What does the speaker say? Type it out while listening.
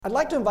I'd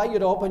like to invite you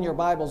to open your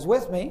Bibles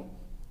with me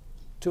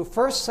to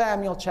 1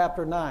 Samuel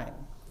chapter 9.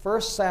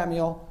 1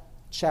 Samuel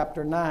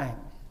chapter 9.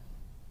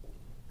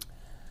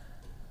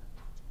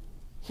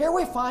 Here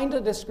we find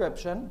a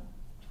description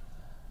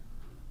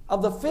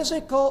of the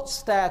physical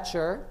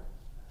stature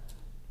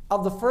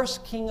of the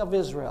first king of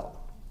Israel,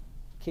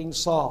 King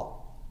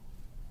Saul.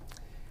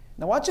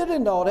 Now I want you to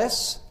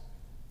notice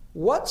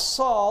what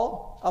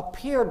Saul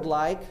appeared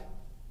like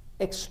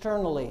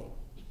externally.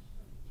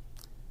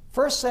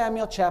 1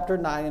 Samuel chapter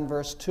 9 and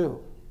verse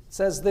 2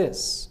 says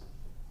this.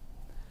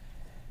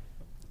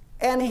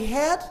 And he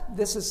had,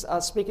 this is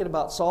speaking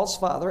about Saul's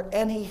father,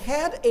 and he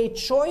had a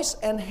choice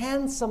and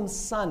handsome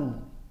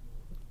son,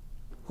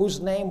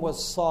 whose name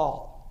was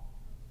Saul.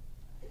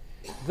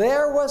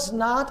 There was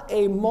not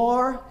a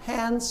more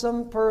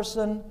handsome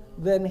person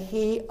than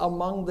he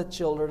among the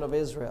children of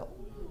Israel.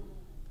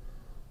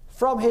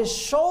 From his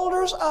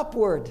shoulders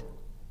upward,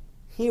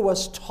 he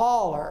was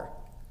taller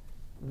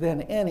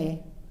than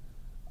any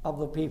of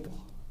the people.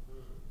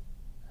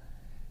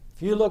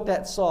 If you looked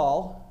at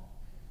Saul,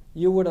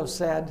 you would have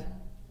said,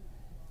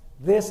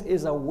 this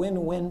is a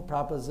win-win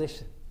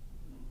proposition.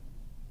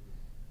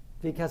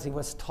 Because he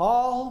was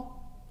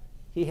tall,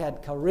 he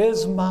had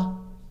charisma,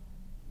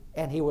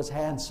 and he was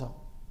handsome.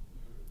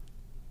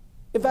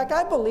 In fact,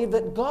 I believe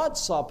that God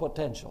saw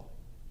potential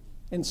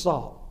in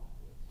Saul.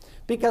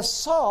 Because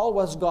Saul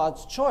was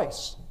God's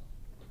choice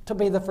to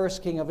be the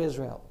first king of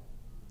Israel.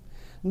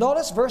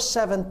 Notice verse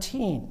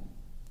 17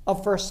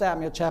 of 1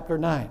 Samuel chapter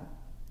 9.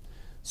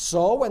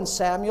 So when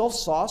Samuel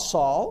saw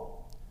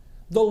Saul,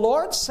 the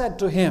Lord said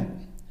to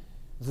him,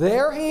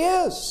 there he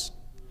is,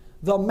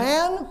 the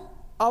man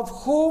of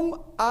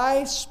whom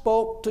I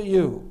spoke to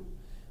you.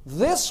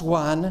 This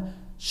one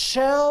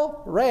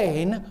shall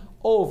reign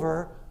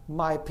over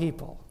my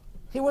people.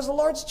 He was the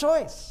Lord's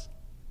choice.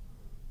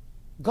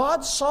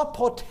 God saw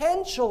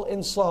potential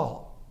in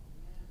Saul,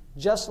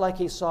 just like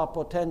he saw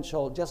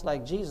potential, just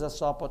like Jesus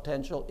saw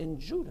potential in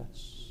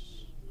Judas.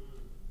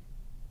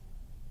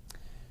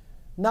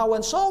 Now,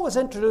 when Saul was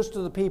introduced to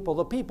the people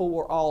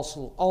were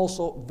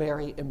also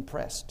very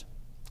impressed.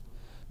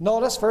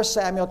 Notice 1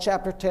 Samuel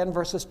chapter 10,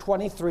 verses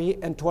 23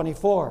 and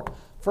 24.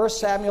 1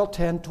 Samuel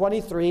 10,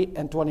 23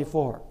 and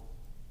 24.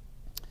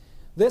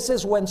 This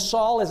is when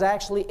Saul is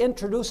actually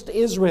introduced to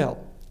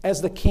Israel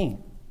as the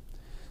king.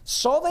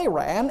 So they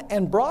ran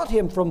and brought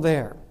him from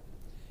there.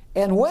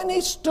 And when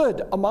he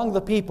stood among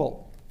the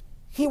people,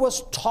 he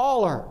was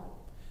taller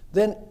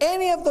than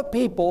any of the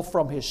people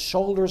from his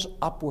shoulders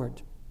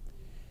upward.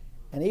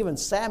 And even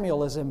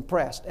Samuel is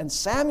impressed. And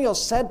Samuel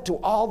said to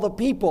all the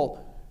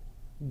people,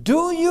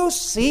 do you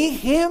see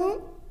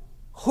him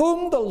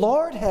whom the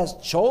Lord has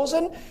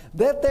chosen,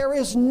 that there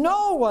is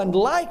no one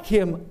like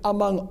him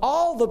among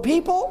all the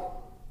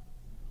people?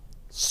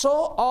 So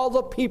all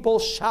the people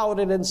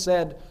shouted and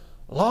said,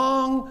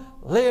 long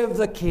live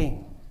the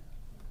king.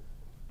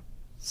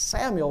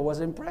 Samuel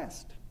was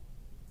impressed.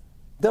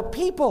 The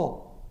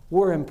people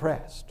were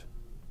impressed.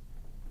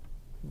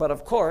 But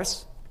of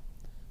course,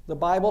 the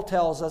Bible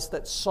tells us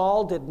that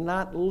Saul did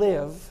not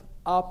live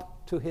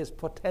up to his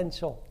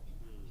potential.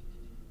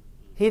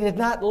 He did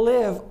not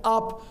live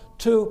up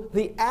to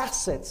the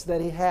assets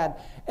that he had.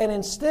 And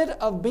instead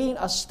of being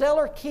a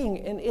stellar king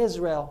in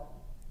Israel,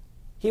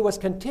 he was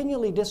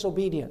continually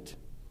disobedient.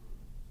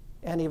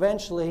 And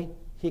eventually,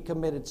 he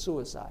committed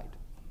suicide.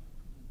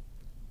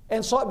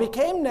 And so it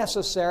became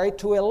necessary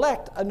to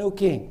elect a new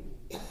king.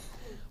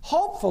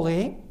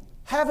 Hopefully,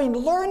 having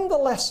learned the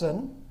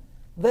lesson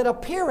that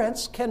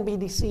appearance can be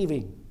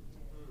deceiving.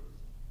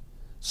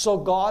 So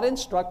God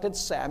instructed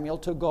Samuel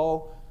to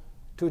go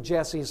to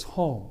Jesse's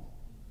home.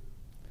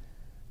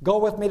 Go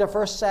with me to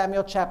 1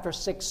 Samuel chapter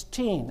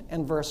 16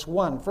 and verse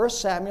 1. 1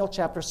 Samuel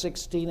chapter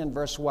 16 and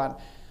verse 1.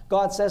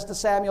 God says to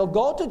Samuel,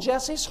 go to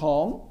Jesse's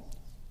home,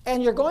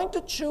 and you're going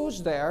to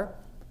choose there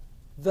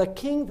the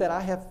king that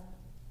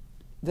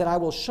I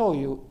will show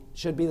you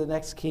should be the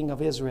next king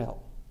of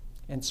Israel.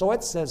 And so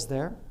it says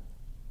there,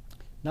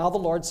 now the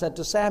Lord said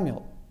to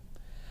Samuel,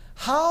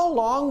 how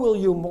long will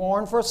you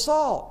mourn for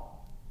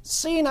Saul,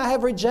 seeing I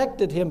have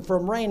rejected him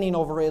from reigning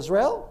over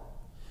Israel?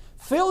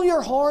 Fill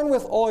your horn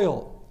with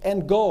oil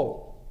and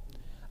go.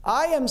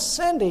 I am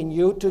sending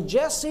you to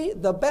Jesse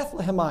the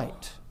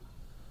Bethlehemite,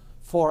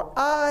 for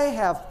I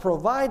have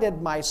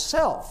provided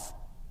myself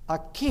a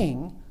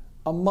king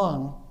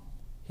among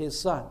his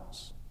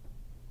sons.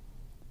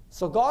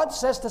 So God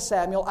says to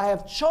Samuel, I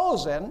have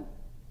chosen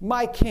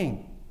my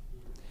king.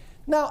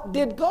 Now,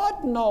 did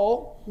God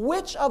know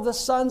which of the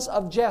sons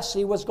of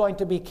Jesse was going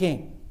to be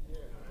king?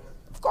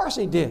 Of course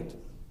he did.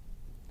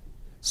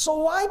 So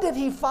why did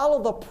he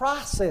follow the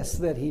process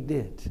that he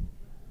did?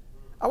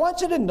 I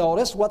want you to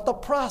notice what the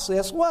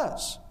process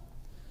was.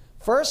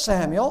 1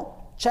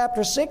 Samuel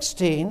chapter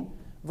 16,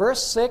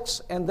 verse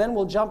 6, and then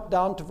we'll jump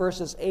down to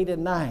verses 8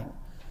 and 9.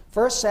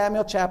 1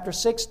 Samuel chapter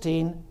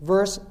 16,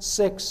 verse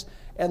 6,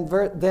 and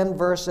then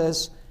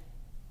verses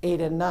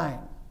 8 and 9.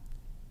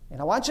 And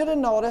I want you to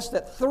notice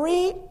that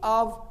three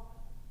of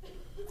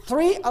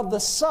the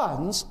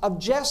sons of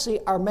Jesse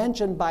are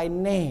mentioned by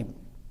name.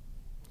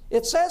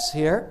 It says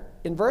here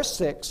in verse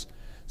 6,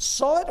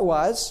 so it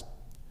was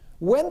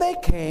when they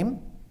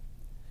came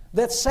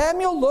that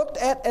Samuel looked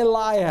at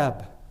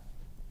Eliab,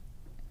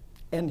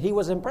 and he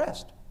was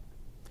impressed.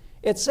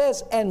 It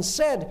says, and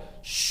said,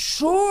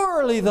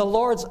 surely the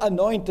Lord's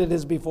anointed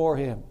is before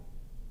him.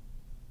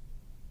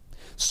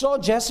 So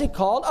Jesse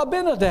called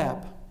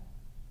Abinadab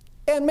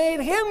and made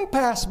him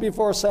pass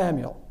before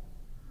Samuel.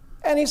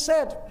 And he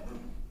said,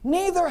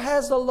 neither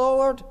has the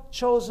Lord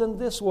chosen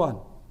this one.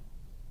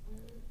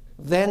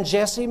 Then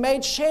Jesse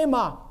made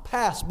Shammah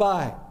pass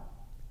by.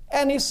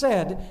 And he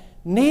said,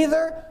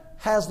 neither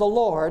has the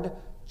Lord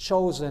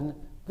chosen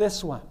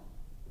this one.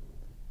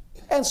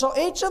 And so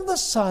each of the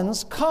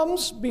sons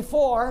comes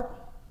before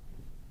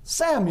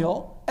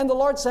Samuel, and the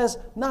Lord says,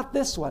 not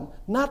this one,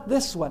 not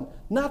this one,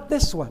 not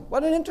this one.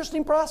 What an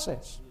interesting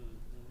process.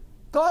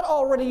 God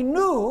already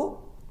knew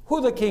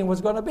who the king was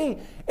going to be,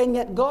 and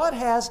yet God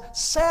has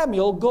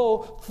Samuel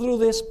go through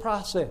this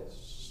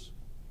process.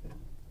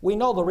 We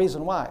know the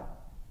reason why.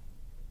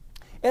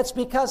 It's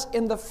because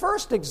in the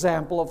first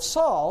example of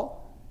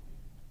Saul,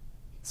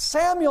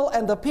 Samuel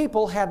and the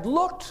people had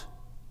looked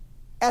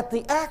at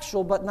the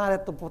actual but not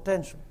at the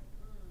potential.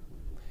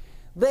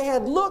 They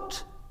had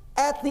looked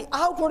at the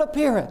outward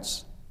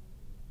appearance,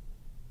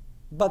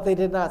 but they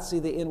did not see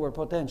the inward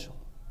potential.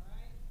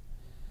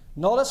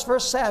 Notice 1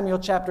 Samuel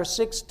chapter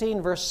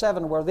 16, verse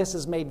 7, where this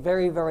is made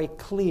very, very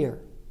clear.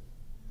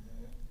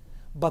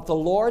 But the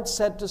Lord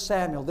said to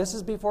Samuel, this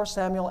is before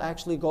Samuel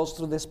actually goes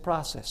through this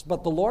process,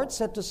 but the Lord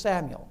said to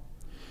Samuel,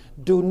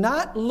 do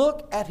not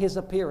look at his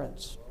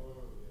appearance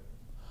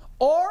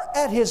or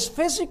at his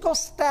physical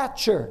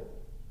stature,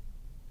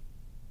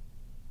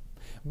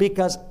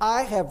 because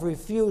I have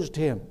refused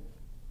him.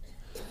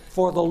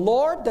 For the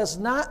Lord does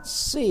not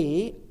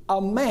see a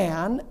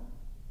man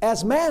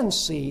as man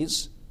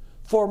sees,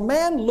 for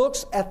man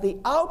looks at the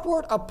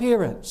outward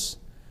appearance,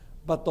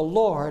 but the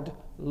Lord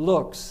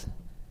looks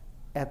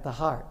at the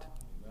heart.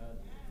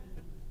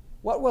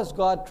 What was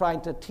God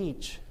trying to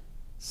teach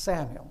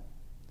Samuel?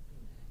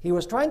 He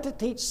was trying to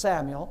teach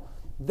Samuel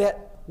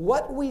that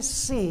what we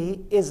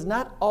see is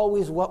not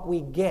always what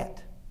we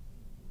get.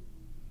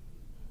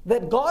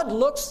 That God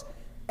looks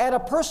at a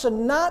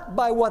person not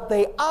by what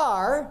they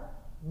are,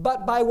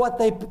 but by what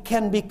they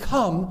can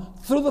become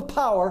through the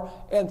power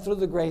and through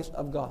the grace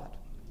of God.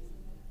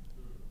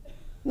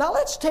 Now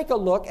let's take a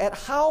look at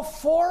how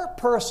 4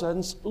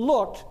 persons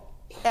looked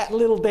at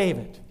little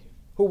David,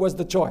 who was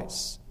the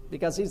choice,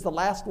 because he's the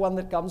last one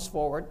that comes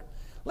forward.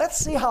 Let's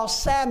see how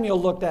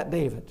Samuel looked at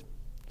David.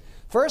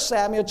 1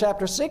 Samuel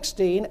chapter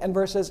 16 and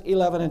verses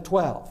 11 and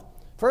 12.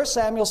 1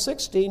 Samuel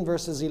 16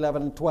 verses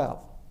 11 and 12.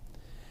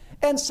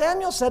 And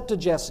Samuel said to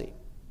Jesse,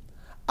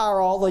 are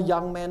all the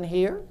young men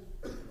here?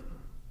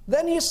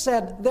 Then he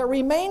said, there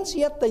remains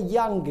yet the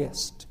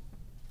youngest.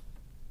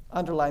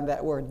 Underline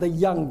that word, the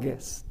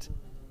youngest.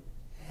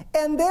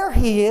 And there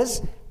he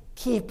is,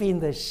 keeping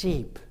the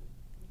sheep.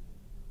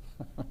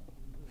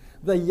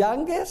 The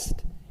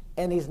youngest,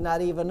 and he's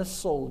not even a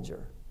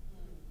soldier.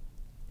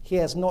 He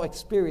has no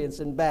experience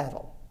in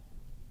battle.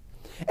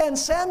 And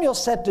Samuel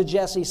said to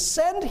Jesse,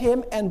 send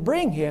him and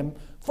bring him,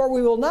 for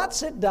we will not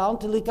sit down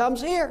till he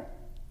comes here.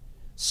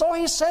 So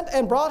he sent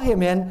and brought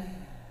him in.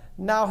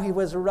 Now he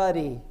was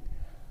ruddy,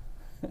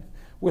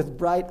 with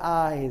bright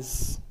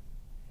eyes,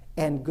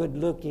 and good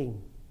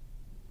looking.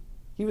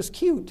 He was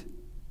cute.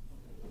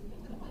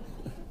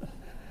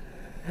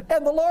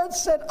 And the Lord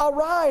said,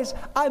 arise,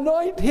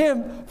 anoint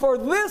him, for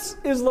this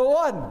is the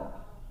one.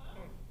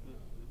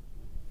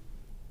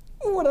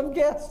 Who would have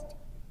guessed?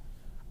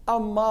 A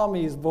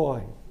mommy's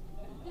boy.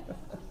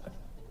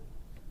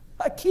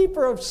 A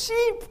keeper of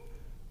sheep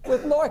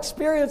with no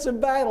experience in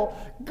battle.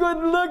 Good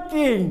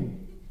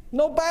looking.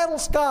 No battle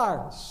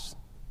scars.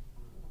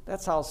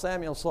 That's how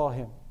Samuel saw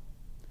him.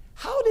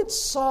 How did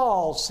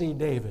Saul see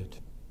David?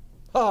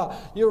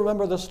 You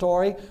remember the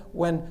story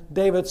when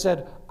David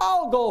said,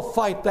 I'll go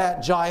fight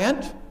that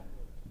giant.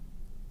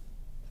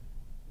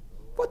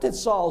 What did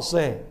Saul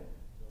say?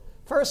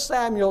 1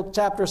 Samuel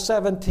chapter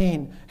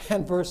 17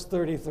 and verse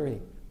 33.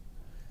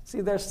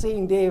 See, they're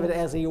seeing David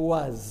as he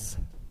was.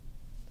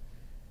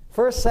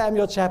 1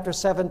 Samuel chapter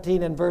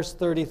 17 and verse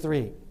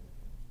 33.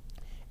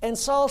 And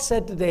Saul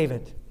said to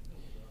David,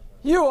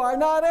 you are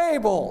not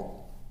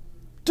able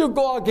to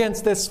go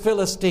against this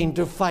Philistine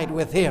to fight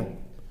with him.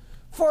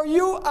 For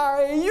you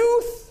are a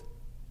youth,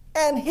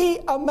 and he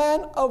a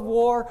man of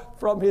war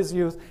from his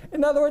youth.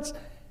 In other words,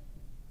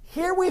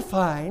 here we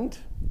find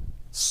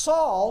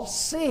Saul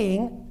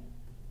seeing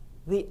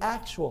the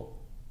actual,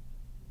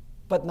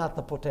 but not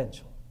the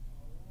potential.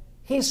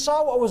 He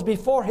saw what was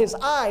before his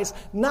eyes,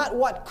 not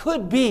what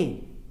could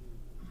be.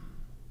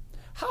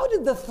 How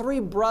did the 3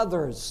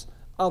 brothers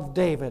of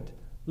David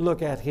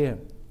look at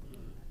him?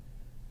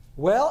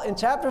 Well, in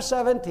chapter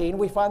 17,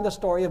 we find the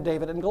story of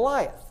David and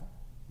Goliath.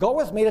 Go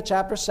with me to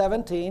chapter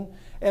 17,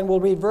 and we'll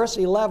read verse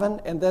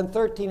 11, and then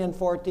 13 and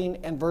 14,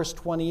 and verse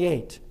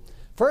 28.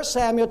 1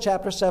 Samuel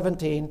chapter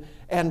 17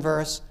 and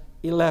verse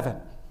 11.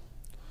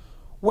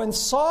 When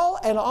Saul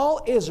and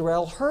all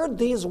Israel heard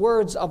these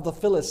words of the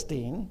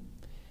Philistine,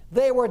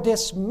 they were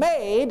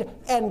dismayed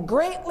and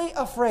greatly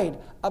afraid.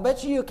 I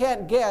bet you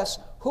can't guess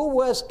who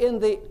was in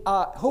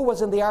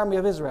the army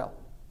of Israel.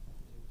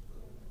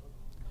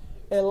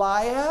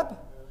 Eliab,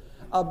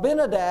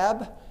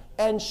 Abinadab,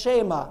 and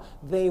Shema.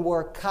 They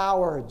were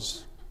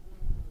cowards.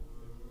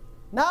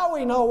 Now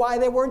we know why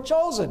they weren't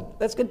chosen.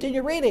 Let's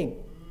continue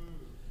reading.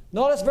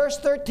 Notice verse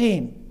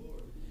 13.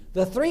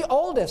 The 3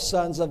 oldest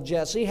sons of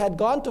Jesse had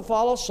gone to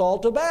follow Saul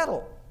to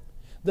battle.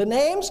 The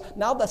names,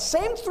 now the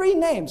same 3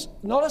 names.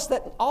 Notice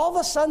that all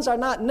the sons are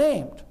not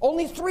named.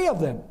 Only 3 of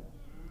them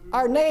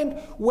are named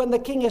when the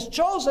king is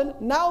chosen.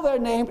 Now they're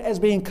named as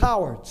being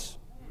cowards.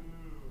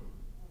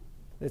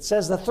 It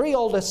says the 3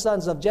 oldest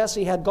sons of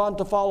Jesse had gone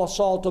to follow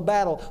Saul to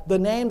battle. The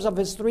names of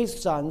his 3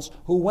 sons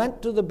who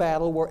went to the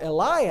battle were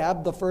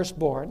Eliab, the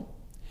firstborn.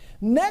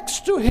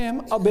 Next to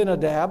him,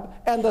 Abinadab,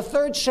 and the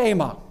third,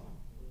 Shema.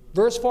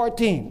 Verse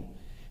 14.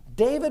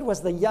 David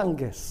was the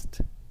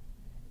youngest,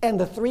 and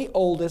the 3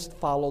 oldest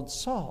followed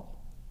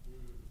Saul.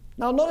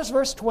 Now notice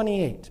verse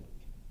 28.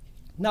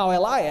 Now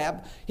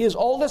Eliab, his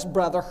oldest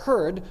brother,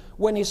 heard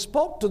when he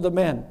spoke to the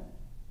men.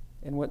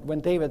 And when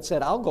David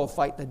said, I'll go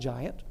fight the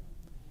giant.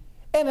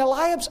 And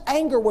Eliab's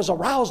anger was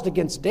aroused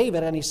against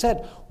David, and he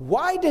said,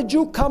 why did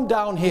you come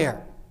down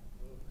here?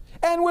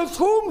 And with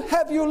whom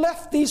have you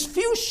left these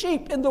few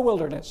sheep in the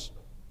wilderness?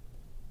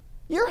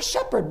 You're a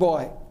shepherd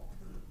boy.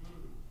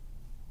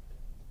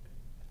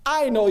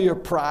 I know your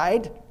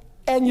pride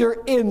and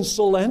your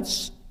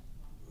insolence,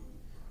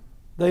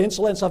 the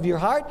insolence of your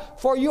heart,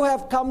 for you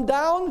have come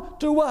down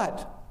to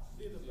what?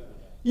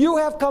 You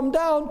have come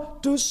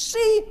down to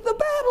see the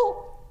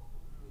battle.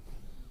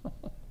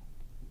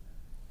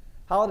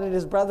 How did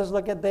his brothers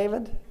look at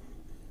David?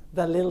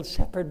 The little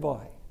shepherd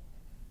boy.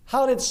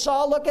 How did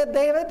Saul look at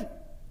David?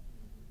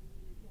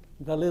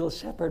 The little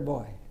shepherd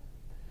boy.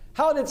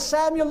 How did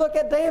Samuel look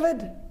at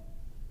David?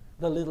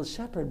 The little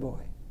shepherd boy.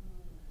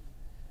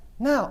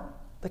 Now,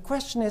 the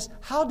question is,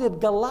 how did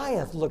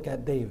Goliath look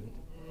at David?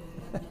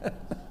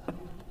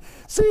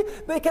 See,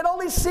 they can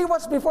only see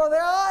what's before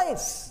their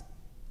eyes.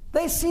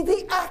 They see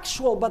the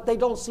actual, but they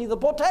don't see the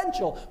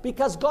potential,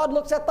 because God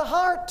looks at the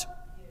heart.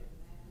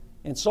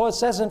 And so it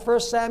says in 1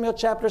 Samuel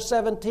chapter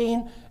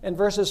 17 and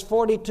verses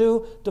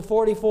 42 to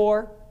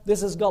 44,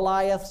 this is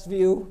Goliath's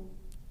view.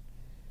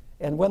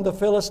 And when the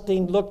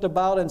Philistine looked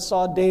about and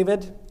saw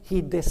David,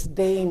 he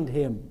disdained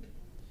him.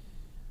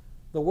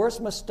 The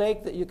worst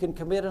mistake that you can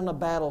commit on a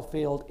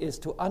battlefield is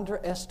to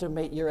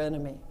underestimate your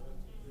enemy.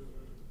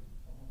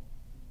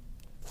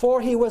 For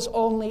he was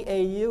only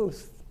a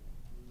youth,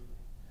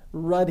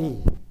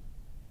 ruddy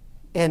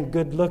and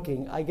good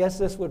looking. I guess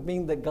this would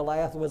mean that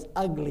Goliath was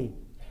ugly.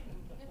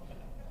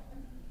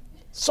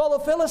 So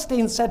the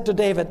Philistine said to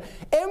David,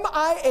 am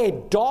I a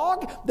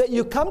dog that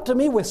you come to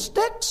me with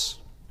sticks?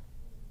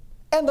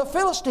 And the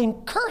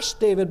Philistine cursed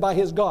David by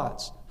his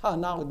gods.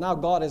 Now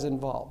God is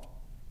involved.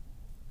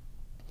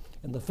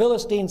 And the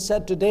Philistine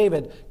said to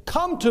David,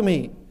 come to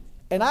me,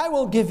 and I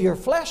will give your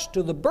flesh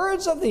to the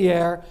birds of the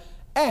air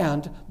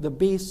and the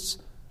beasts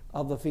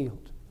of the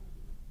field.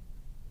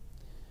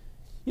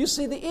 You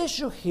see, the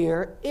issue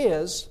here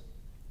is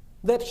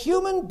that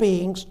human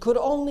beings could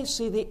only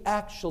see the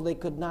actual, they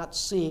could not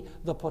see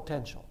the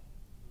potential.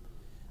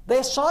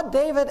 They saw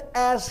David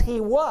as he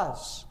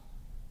was,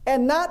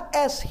 and not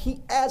as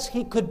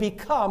he could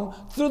become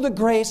through the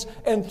grace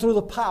and through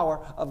the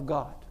power of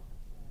God.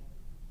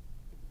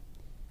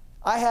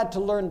 I had to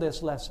learn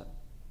this lesson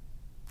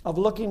of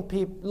looking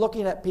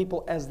at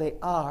people as they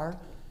are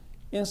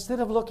instead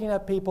of looking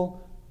at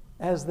people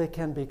as they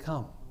can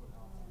become.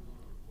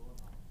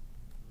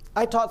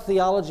 I taught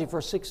theology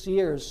for 6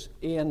 years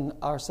in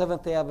our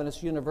Seventh-day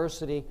Adventist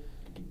University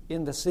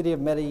in the city of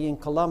Medellin,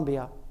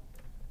 Colombia,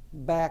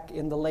 back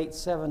in the late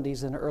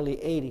 70s and early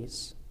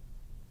 80s.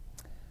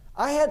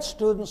 I had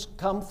students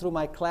come through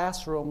my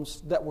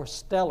classrooms that were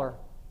stellar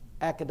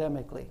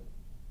academically.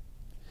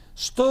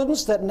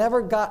 Students that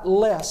never got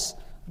less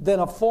than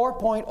a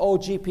 4.0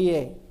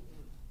 GPA.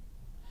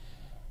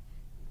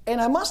 And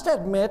I must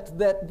admit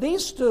that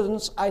these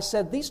students, I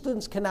said, these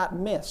students cannot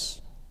miss.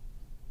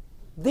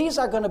 These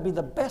are going to be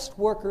the best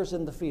workers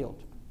in the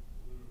field.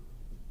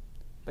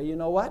 But you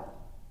know what?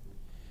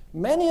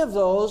 Many of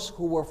those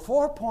who were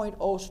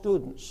 4.0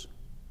 students,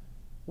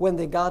 when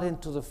they got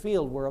into the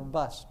field, were a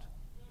bust.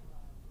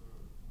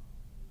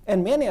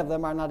 And many of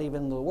them are not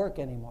even in the work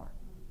anymore.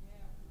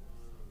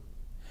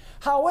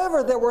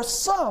 However, there were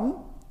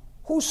some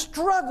who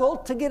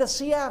struggled to get a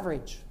C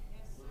average.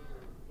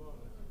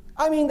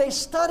 I mean, they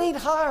studied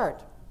hard.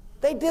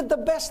 They did the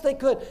best they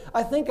could.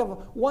 I think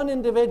of one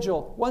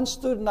individual, one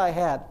student I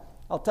had.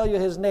 I'll tell you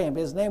his name.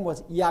 His name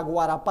was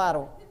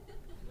Yaguaraparo.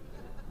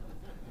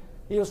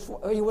 He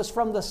was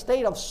from the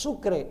state of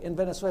Sucre in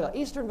Venezuela,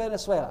 eastern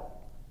Venezuela.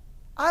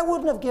 I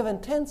wouldn't have given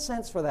 10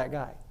 cents for that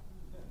guy.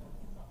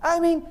 I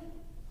mean,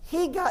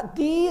 he got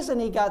D's and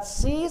he got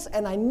C's,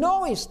 and I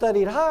know he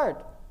studied hard.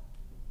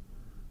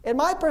 And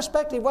my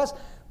perspective was,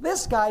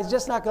 this guy's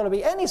just not going to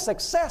be any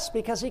success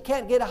because he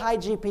can't get a high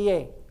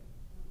GPA.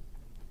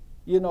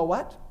 you know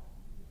what?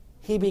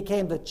 He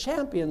became the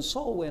champion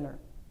soul winner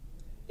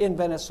in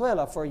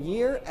Venezuela for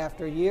year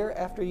after year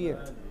after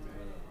year.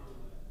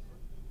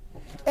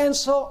 And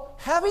so,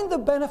 having the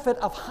benefit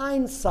of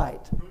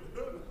hindsight,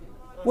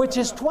 which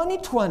is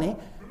 2020,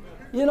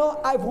 you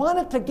know, I've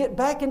wanted to get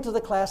back into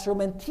the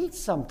classroom and teach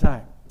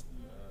sometime.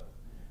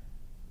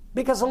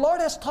 Because the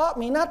Lord has taught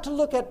me not to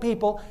look at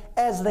people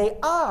as they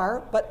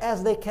are, but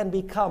as they can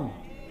become.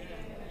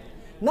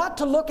 Not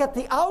to look at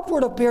the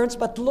outward appearance,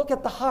 but to look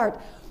at the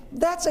heart.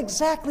 That's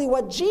exactly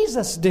what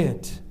Jesus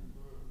did.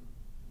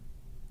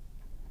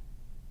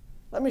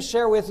 Let me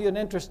share with you an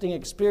interesting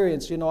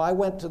experience. You know, I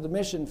went to the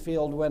mission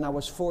field when I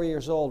was 4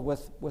 years old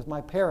with my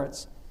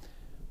parents.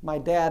 My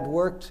dad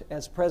worked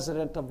as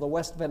president of the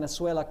West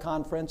Venezuela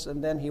Conference,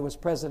 and then he was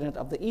president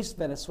of the East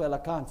Venezuela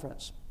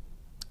Conference.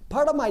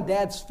 Part of my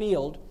dad's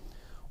field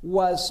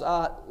was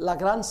La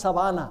Gran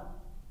Sabana.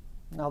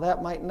 Now,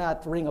 that might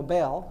not ring a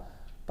bell,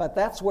 but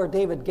that's where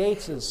David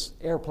Gates's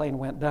airplane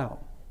went down,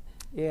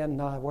 in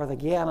where the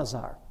Guianas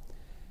are.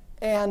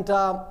 And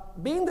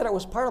being that it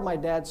was part of my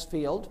dad's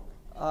field,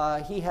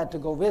 he had to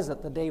go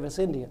visit the Davis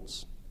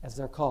Indians, as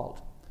they're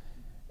called.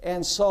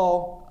 And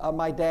so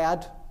my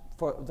dad,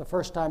 for the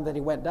first time that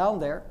he went down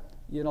there,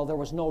 you know, there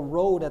was no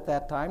road at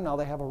that time. Now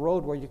they have a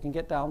road where you can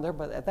get down there,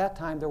 but at that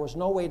time there was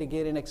no way to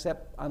get in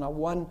except on a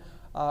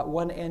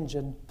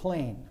one-engine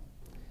plane.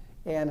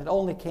 And it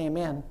only came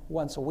in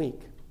once a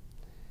week.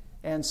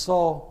 And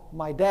so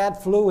my dad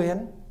flew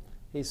in.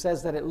 He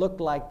says that it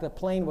looked like the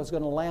plane was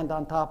going to land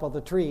on top of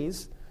the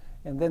trees.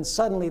 And then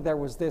suddenly there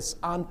was this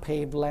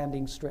unpaved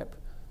landing strip.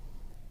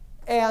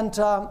 And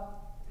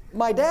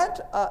my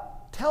dad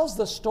tells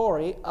the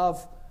story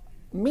of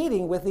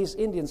meeting with these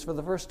Indians for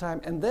the first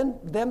time, and then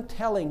them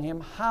telling him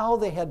how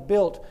they had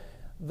built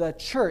the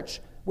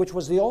church, which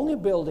was the only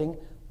building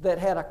that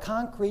had a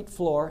concrete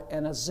floor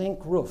and a zinc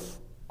roof.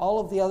 All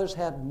of the others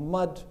had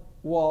mud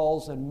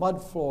walls and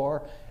mud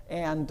floor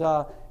and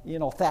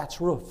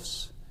thatch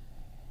roofs.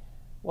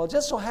 Well, it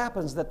just so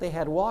happens that they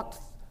had walked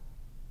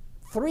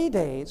 3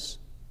 days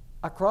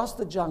across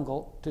the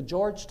jungle to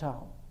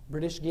Georgetown,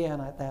 British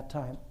Guiana at that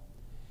time,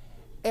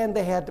 and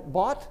they had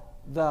bought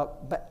the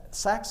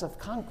sacks of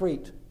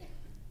concrete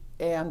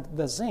and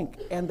the zinc,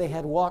 and they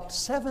had walked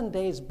 7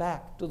 days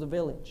back to the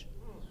village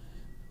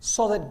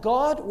so that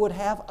God would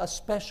have a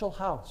special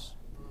house.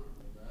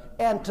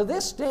 And to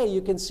this day,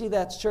 you can see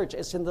that church.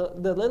 It's in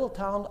the little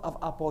town of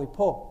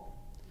Apoipo.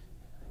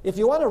 If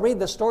you want to read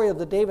the story of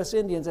the Davis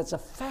Indians, it's a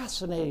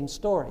fascinating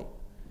story.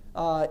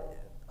 A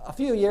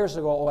few years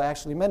ago, or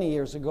actually many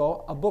years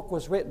ago, a book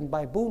was written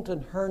by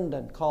Boonton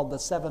Herndon called The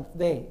Seventh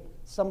Day.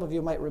 Some of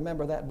you might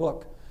remember that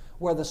book,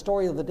 where the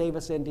story of the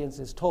Davis Indians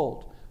is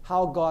told,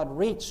 how God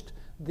reached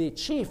the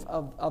chief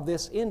of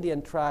this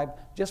Indian tribe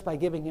just by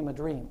giving him a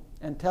dream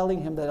and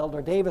telling him that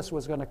Elder Davis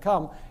was going to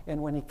come,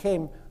 and when he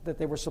came, that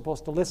they were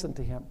supposed to listen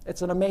to him.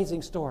 It's an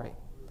amazing story.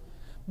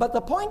 But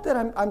the point that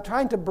I'm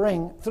trying to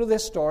bring through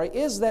this story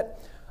is that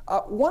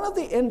one of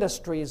the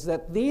industries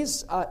that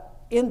these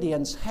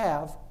Indians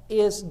have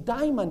is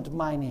diamond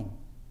mining.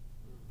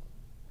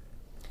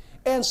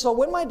 And so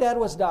when my dad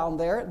was down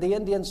there, the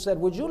Indians said,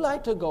 would you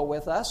like to go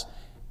with us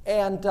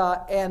and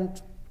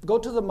go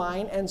to the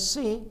mine and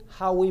see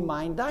how we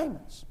mine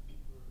diamonds?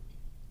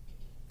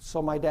 So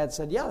my dad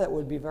said, yeah, that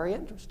would be very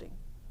interesting.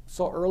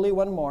 So early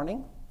one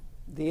morning,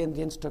 the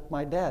Indians took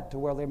my dad to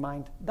where they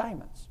mined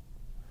diamonds.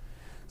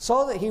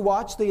 So that he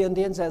watched the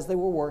Indians as they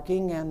were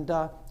working, and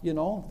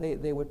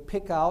they would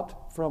pick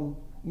out from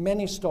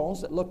many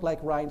stones that looked like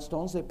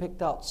rhinestones. They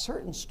picked out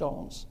certain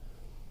stones,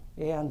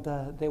 and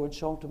they would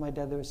show them to my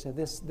dad. They would say,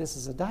 this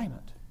is a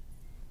diamond.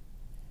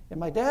 And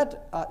my dad,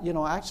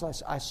 actually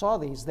I saw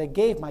these. They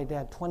gave my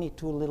dad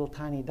 22 little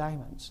tiny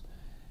diamonds.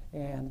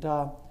 And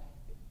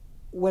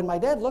when my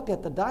dad looked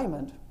at the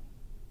diamond,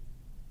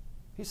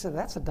 he said,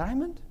 that's a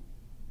diamond?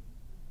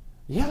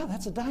 Yeah,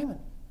 that's a diamond.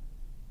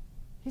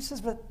 He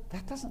says, but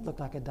that doesn't look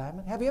like a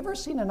diamond. Have you ever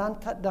seen an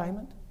uncut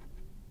diamond?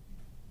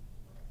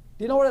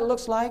 Do you know what it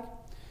looks like?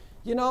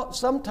 You know,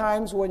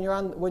 sometimes when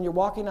you're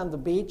walking on the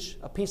beach,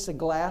 a piece of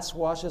glass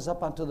washes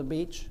up onto the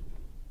beach.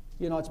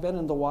 You know, it's been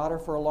in the water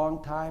for a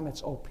long time.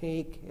 It's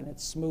opaque and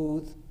it's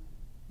smooth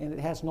and it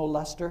has no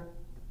luster.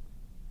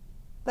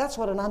 That's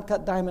what an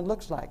uncut diamond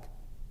looks like.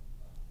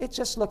 It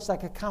just looks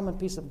like a common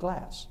piece of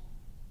glass.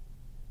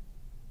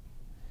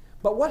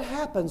 But what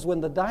happens when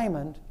the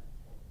diamond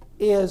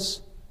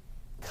is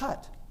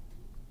cut?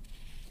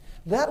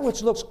 That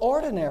which looks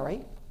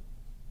ordinary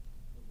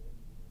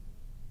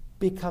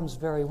becomes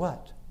very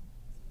what?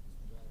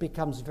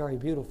 Becomes very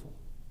beautiful.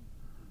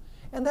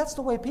 And that's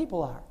the way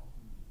people are.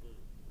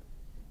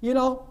 You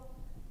know,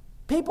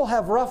 people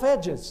have rough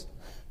edges.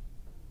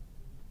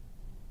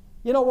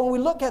 You know, when we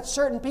look at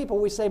certain people,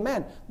 we say,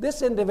 man,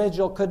 this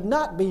individual could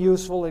not be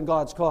useful in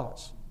God's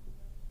cause.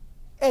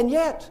 And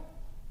yet,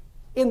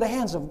 in the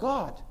hands of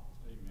God,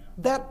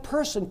 that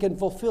person can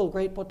fulfill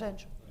great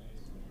potential.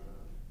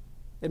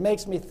 It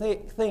makes me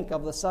think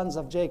of the sons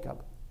of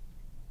Jacob.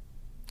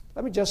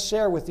 Let me just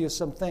share with you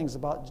some things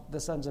about the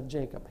sons of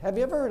Jacob. Have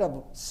you ever heard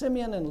of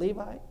Simeon and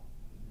Levi?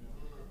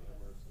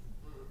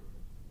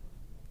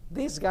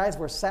 These guys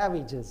were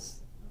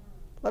savages.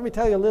 Let me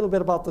tell you a little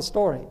bit about the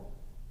story.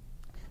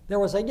 There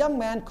was a young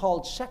man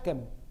called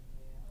Shechem,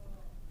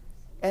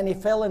 and he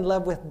fell in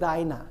love with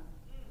Dinah,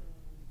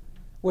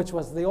 which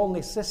was the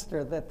only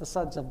sister that the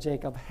sons of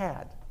Jacob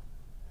had.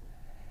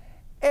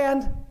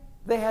 And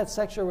they had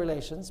sexual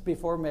relations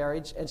before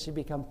marriage, and she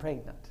became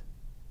pregnant.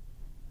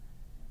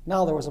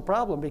 Now there was a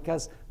problem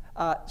because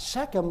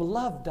Shechem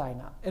loved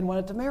Dinah and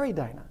wanted to marry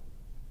Dinah.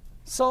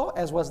 So,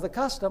 as was the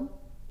custom,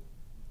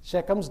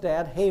 Shechem's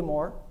dad,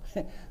 Hamor,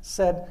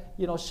 said,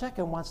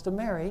 Shechem wants to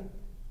marry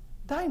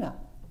Dinah.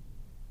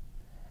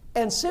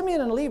 And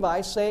Simeon and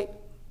Levi say,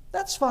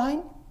 that's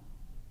fine.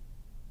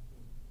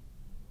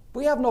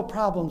 We have no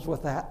problems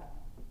with that.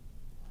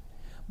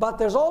 But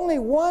there's only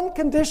one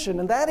condition,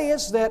 and that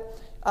is that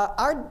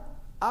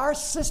our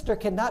sister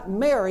cannot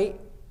marry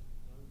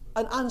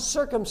an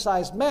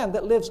uncircumcised man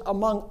that lives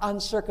among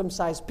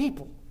uncircumcised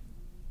people.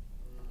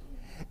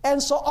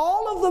 And so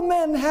all of the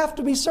men have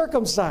to be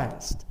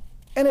circumcised.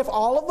 And if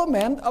all of the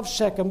men of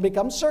Shechem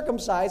become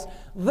circumcised,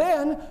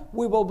 then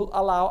we will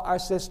allow our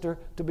sister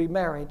to be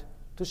married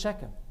to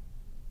Shechem.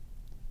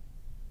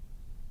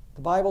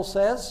 The Bible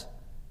says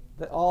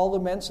that all the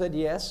men said,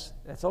 yes,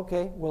 that's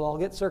okay, we'll all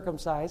get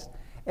circumcised.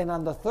 And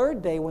on the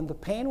third day, when the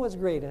pain was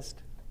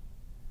greatest,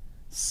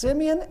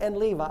 Simeon and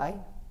Levi,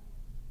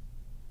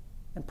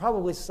 and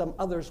probably some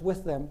others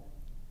with them,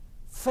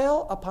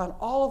 fell upon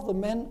all of the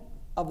men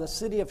of the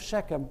city of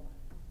Shechem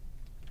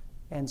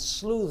and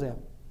slew them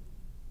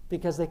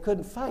because they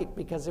couldn't fight,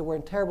 because they were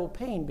in terrible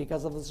pain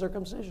because of the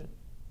circumcision.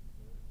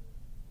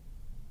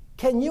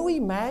 Can you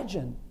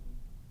imagine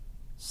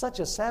such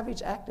a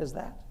savage act as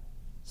that?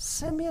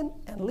 Simeon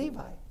and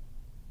Levi.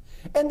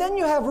 And then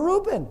you have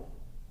Reuben,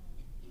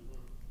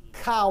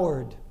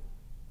 coward.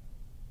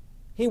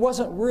 He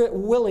wasn't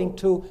willing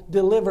to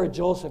deliver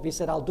Joseph. He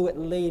said, I'll do it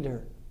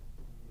later.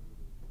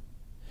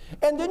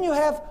 And then you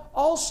have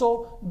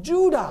also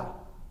Judah,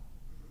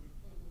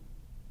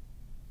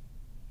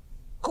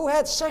 who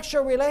had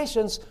sexual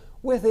relations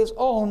with his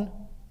own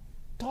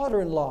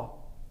daughter-in-law.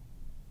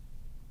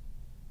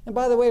 And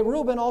by the way,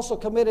 Reuben also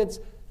committed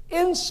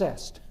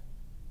incest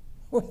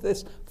with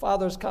his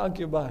father's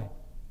concubine.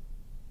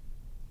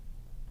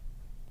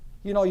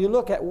 You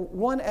look at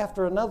one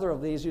after another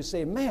of these, you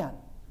say, man,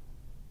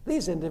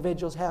 these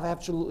individuals have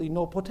absolutely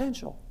no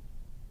potential.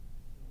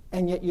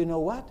 And yet, you know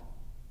what?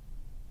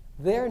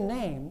 Their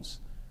names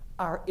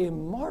are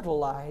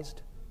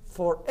immortalized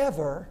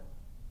forever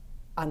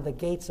on the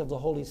gates of the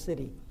holy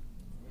city.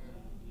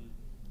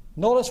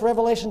 Notice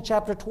Revelation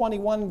chapter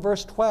 21,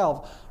 verse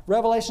 12.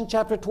 Revelation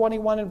chapter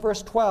 21 and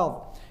verse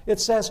 12. It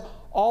says,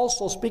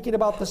 also, speaking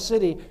about the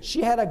city,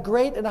 she had a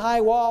great and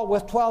high wall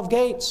with 12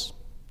 gates,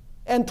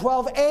 and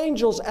 12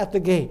 angels at the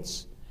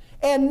gates,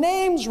 and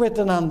names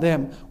written on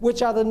them,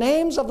 which are the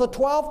names of the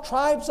 12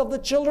 tribes of the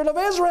children of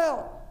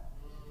Israel.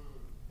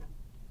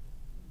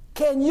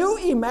 Can you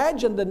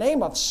imagine the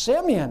name of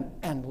Simeon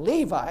and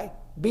Levi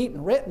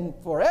being written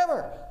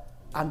forever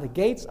on the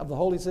gates of the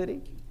holy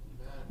city?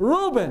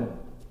 Reuben,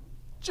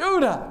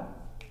 Judah.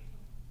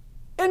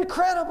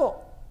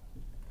 Incredible.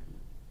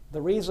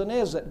 The reason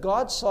is that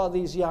God saw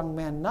these young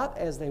men not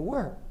as they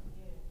were,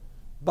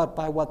 but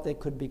by what they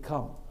could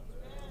become.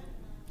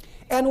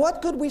 And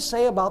what could we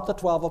say about the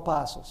 12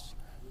 apostles?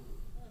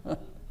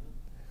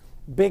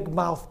 Big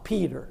mouth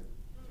Peter.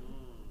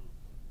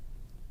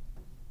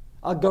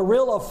 A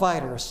guerrilla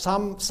fighter,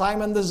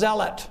 Simon the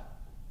Zealot.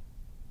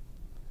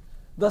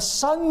 The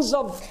sons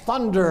of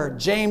thunder,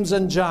 James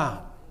and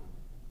John.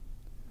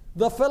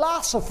 The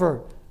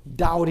philosopher,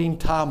 doubting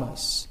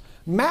Thomas.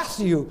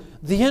 Matthew,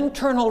 the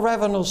Internal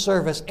Revenue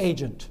Service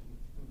agent.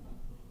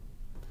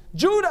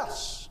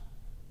 Judas,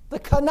 the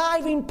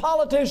conniving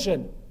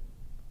politician.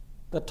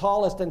 The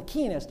tallest and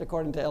keenest,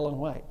 according to Ellen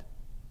White.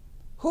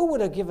 Who would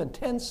have given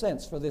 10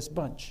 cents for this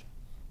bunch?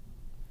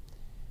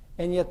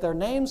 And yet their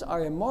names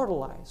are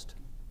immortalized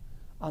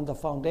on the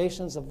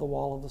foundations of the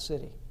wall of the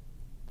city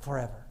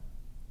forever.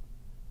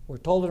 We're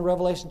told in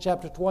Revelation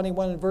chapter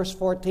 21 and verse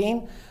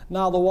 14,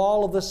 now the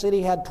wall of the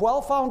city had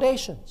 12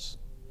 foundations,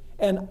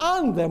 and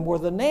on them were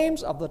the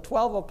names of the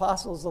 12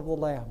 apostles of the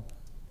Lamb.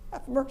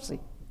 Have mercy.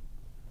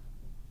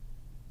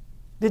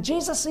 Did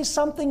Jesus see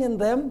something in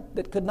them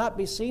that could not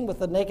be seen with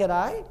the naked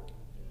eye?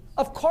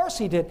 Of course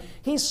he did.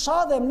 He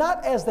saw them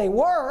not as they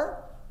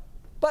were,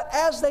 but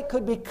as they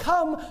could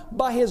become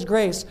by his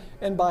grace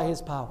and by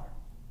his power.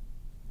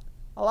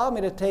 Allow me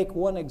to take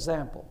one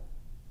example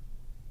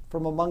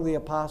from among the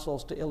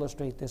apostles to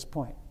illustrate this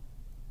point.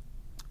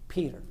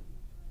 Peter.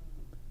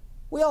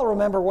 We all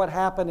remember what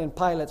happened in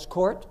Pilate's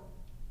court.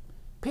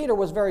 Peter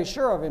was very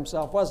sure of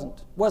himself,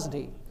 wasn't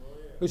he?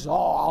 He said,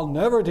 I'll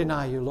never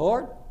deny you,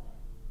 Lord.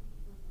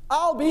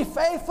 I'll be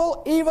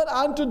faithful even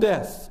unto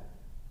death.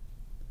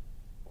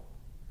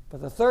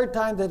 But the third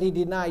time that he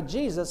denied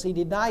Jesus, he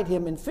denied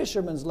him in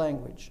fisherman's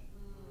language.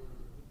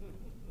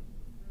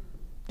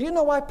 Do you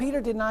know why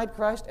Peter denied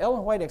Christ?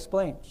 Ellen White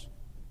explains.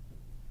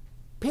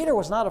 Peter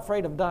was not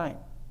afraid of dying.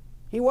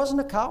 He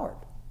wasn't a coward,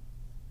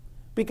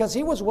 because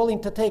he was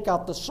willing to take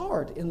out the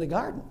sword in the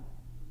garden.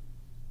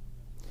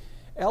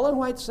 Ellen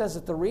White says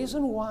that the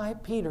reason why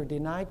Peter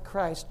denied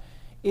Christ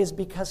is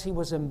because he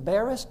was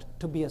embarrassed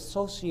to be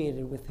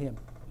associated with him.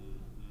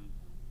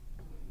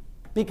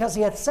 Because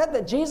he had said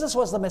that Jesus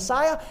was the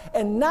Messiah,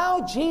 and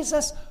now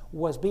Jesus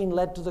was being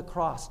led to the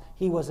cross.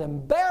 He was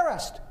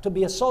embarrassed to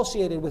be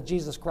associated with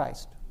Jesus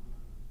Christ.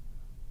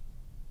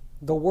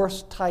 The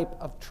worst type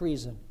of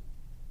treason.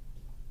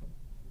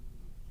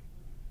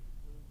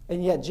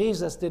 And yet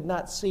Jesus did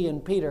not see in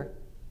Peter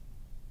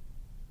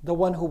the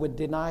one who would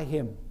deny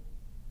him.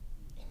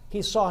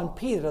 He saw in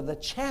Peter the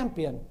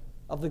champion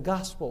of the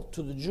gospel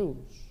to the Jews.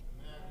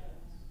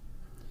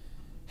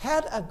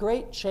 Had a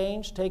great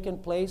change taken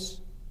place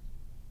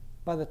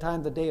by the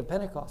time the day of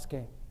Pentecost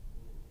came?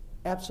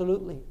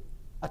 Absolutely.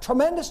 A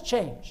tremendous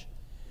change.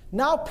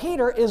 Now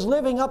Peter is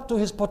living up to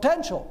his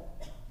potential.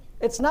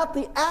 It's not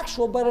the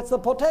actual, but it's the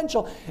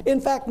potential. In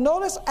fact,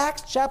 notice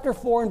Acts chapter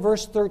 4 and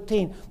verse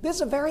 13. This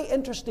is a very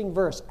interesting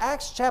verse.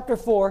 Acts chapter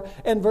 4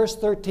 and verse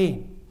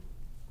 13.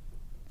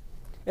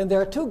 And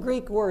there are two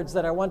Greek words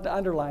that I want to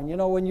underline. You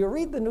know, when you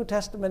read the New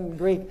Testament in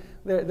Greek,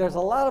 there's a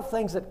lot of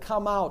things that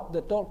come out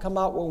that don't come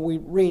out when we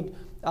read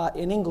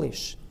in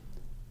English.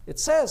 It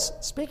says,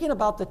 speaking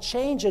about the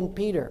change in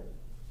Peter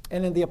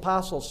and in the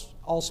apostles,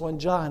 also in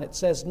John, it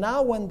says,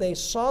 now when they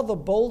saw the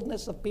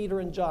boldness of Peter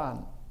and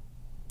John,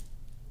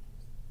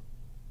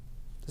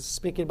 this is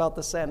speaking about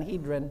the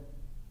Sanhedrin,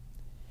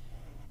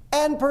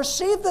 and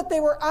perceived that they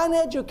were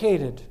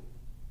uneducated.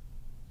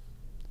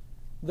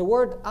 The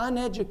word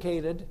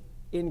uneducated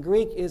in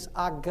Greek is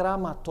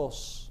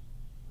agrammatos.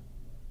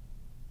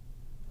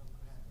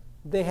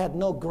 They had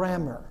no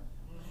grammar.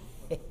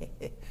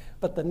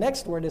 But the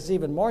next word is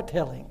even more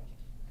telling.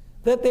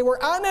 That they were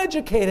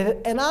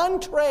uneducated and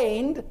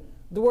untrained.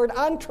 The word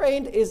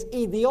untrained is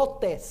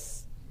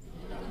idiotes.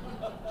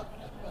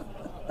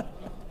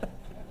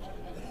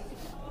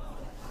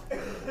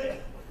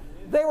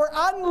 They were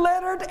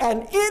unlettered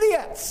and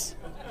idiots.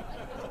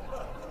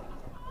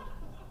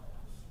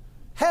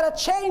 Had a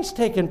change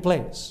taken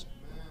place.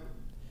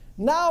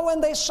 Now when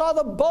they saw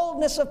the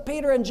boldness of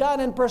Peter and John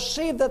and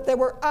perceived that they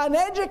were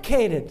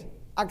uneducated,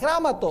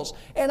 agrammatos,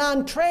 and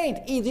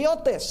untrained,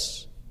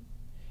 idiotes,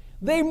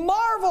 they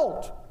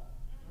marveled.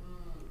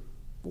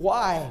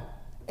 Why?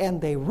 And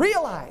they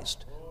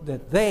realized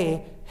that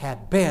they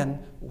had been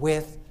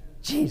with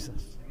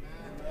Jesus.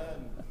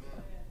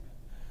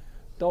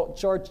 Don't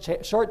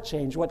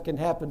shortchange what can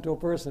happen to a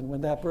person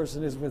when that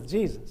person is with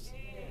Jesus.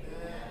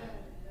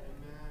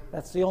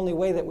 That's the only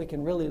way that we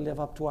can really live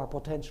up to our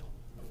potential.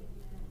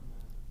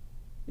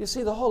 You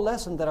see, the whole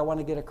lesson that I want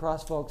to get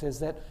across, folks, is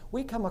that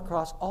we come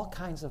across all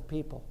kinds of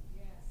people.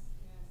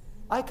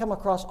 I come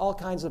across all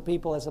kinds of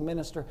people as a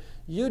minister.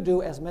 You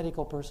do as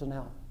medical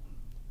personnel.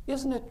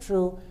 Isn't it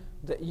true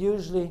that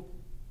usually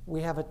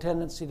we have a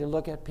tendency to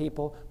look at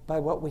people by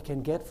what we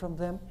can get from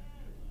them?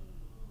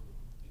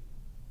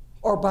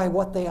 Or by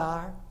what they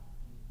are?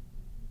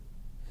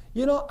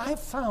 You know,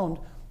 I've found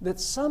that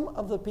some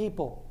of the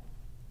people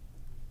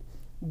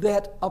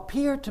that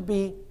appear to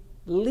be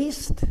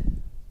least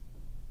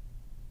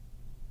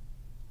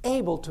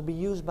able to be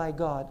used by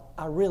God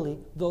are really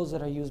those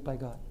that are used by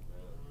God.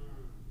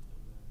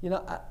 You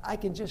know, I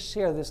can just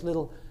share this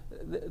little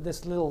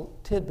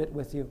tidbit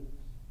with you.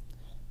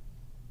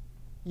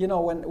 You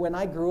know, when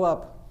I grew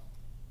up,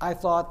 I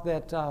thought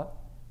that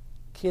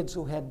kids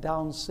who had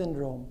Down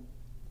syndrome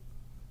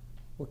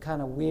were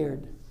kind of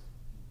weird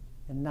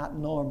and not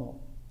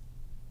normal.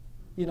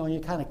 You know,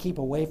 you kind of keep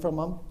away from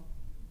them,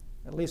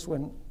 at least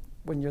when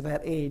you're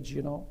that age,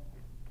 you know.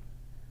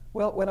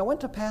 Well, when I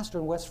went to pastor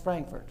in West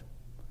Frankfort,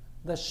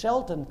 the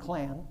Shelton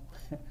clan,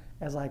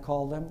 as I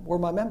call them, were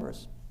my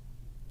members.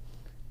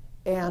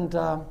 And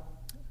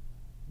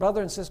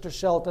brother and sister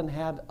Shelton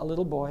had a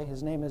little boy.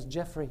 His name is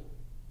Jeffrey,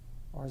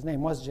 or his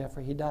name was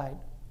Jeffrey. He died.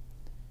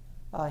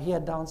 He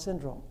had Down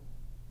syndrome.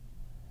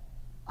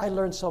 I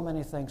learned so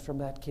many things from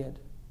that kid.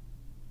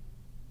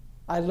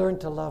 I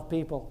learned to love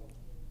people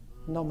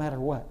no matter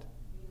what.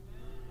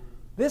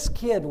 This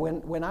kid,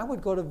 when I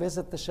would go to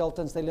visit the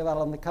Sheltons, they live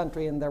out in the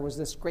country, and there was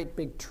this great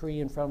big tree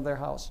in front of their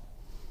house.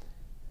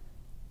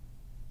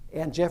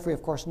 And Jeffrey,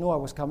 of course, knew I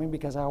was coming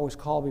because I always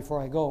call before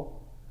I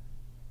go.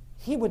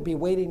 He would be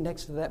waiting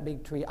next to that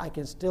big tree. I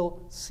can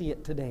still see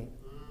it today.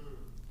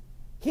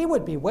 He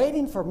would be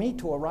waiting for me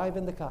to arrive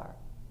in the car.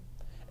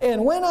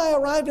 And when I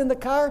arrived in the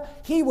car,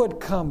 he would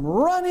come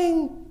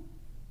running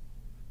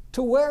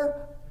to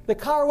where the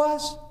car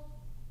was.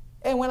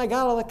 And when I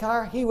got out of the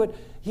car, he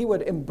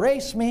would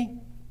embrace me.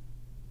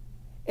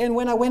 And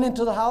when I went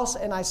into the house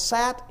and I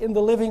sat in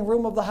the living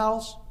room of the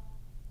house,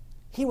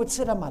 he would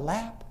sit on my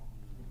lap.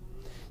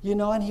 You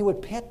know, and he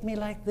would pet me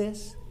like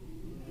this.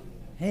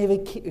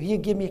 And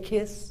he'd give me a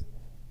kiss.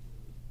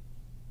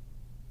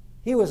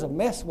 He was a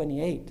mess when he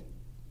ate.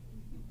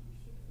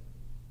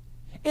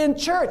 In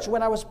church,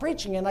 when I was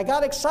preaching and I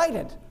got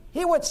excited,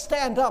 he would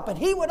stand up and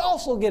he would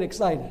also get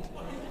excited.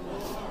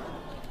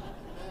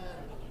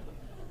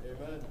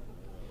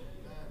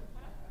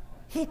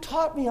 He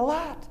taught me a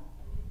lot.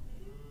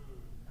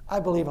 I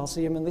believe I'll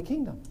see him in the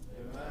kingdom,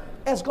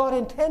 as God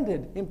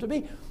intended him to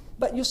be.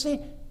 But you see,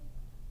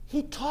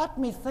 he taught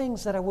me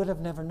things that I would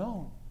have never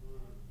known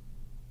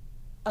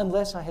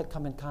unless I had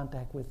come in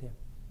contact with him.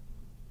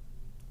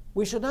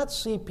 We should not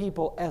see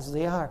people as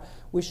they are.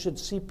 We should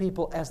see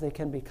people as they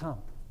can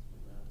become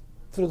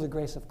through the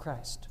grace of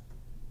Christ.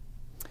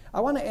 I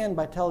want to end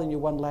by telling you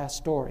one last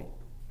story.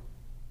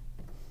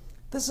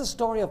 This is a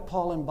story of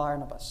Paul and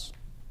Barnabas.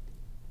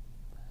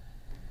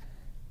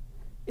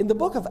 In the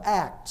book of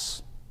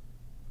Acts,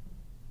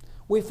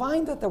 we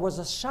find that there was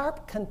a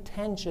sharp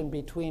contention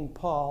between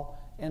Paul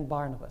and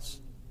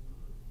Barnabas.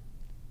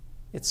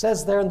 It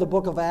says there in the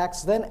book of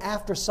Acts, "Then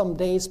after some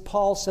days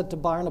Paul said to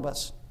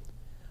Barnabas,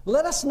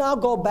 'Let us now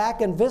go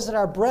back and visit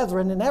our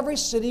brethren in every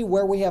city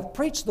where we have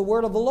preached the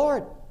word of the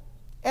Lord,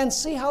 and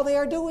see how they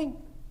are doing.'"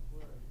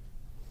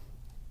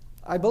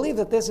 I believe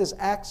that this is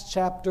Acts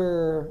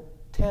chapter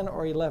 10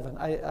 or 11.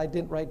 I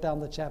didn't write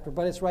down the chapter,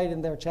 but it's right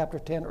in there, chapter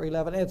 10 or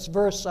 11. It's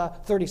verse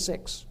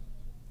 36.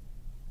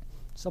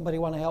 Somebody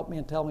want to help me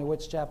and tell me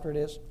which chapter it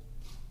is?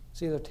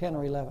 It's either 10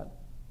 or 11.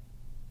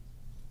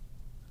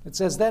 It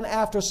says, "Then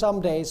after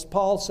some days,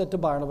 Paul said to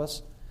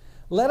Barnabas,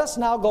 'Let us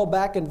now go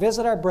back and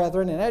visit our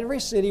brethren in every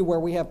city where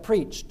we have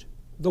preached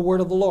the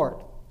word of the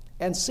Lord,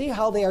 and see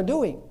how they are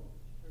doing.'"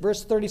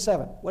 Verse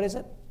 37. What is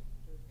it?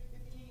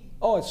 15.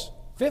 Oh, it's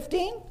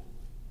 15?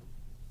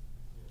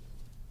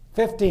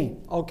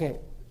 15. Okay.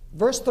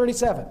 Verse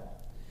 37.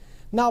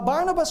 "Now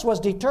Barnabas was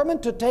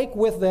determined to take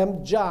with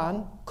them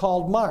John,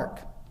 called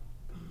Mark.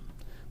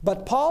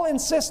 But Paul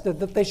insisted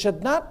that they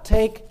should not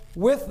take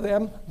with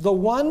them the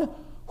one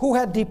who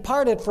had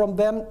departed from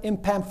them in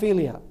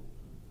Pamphylia,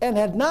 and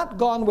had not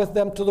gone with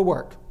them to the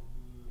work."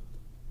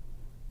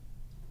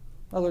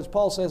 In other words,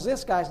 Paul says,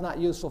 this guy's not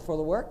useful for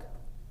the work.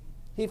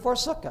 He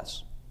forsook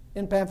us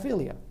in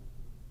Pamphylia.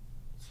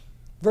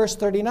 Verse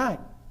 39.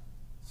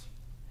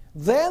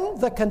 "Then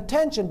the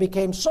contention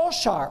became so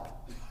sharp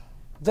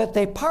that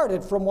they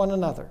parted from one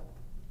another.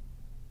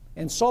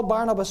 And so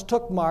Barnabas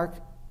took Mark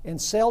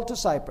and sailed to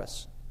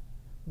Cyprus.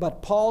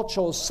 But Paul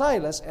chose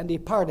Silas and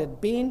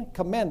departed, being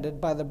commended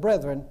by the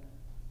brethren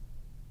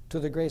to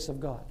the grace of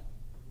God."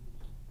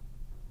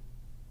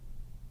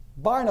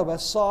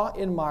 Barnabas saw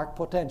in Mark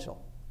potential.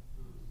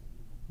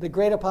 The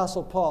great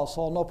apostle Paul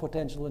saw no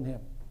potential in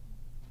him.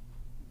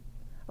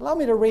 Allow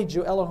me to read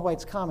you Ellen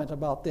White's comment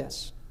about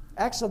this.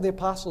 Acts of the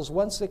Apostles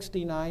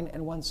 169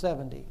 and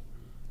 170.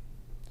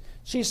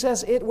 She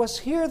says, "It was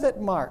here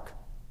that Mark,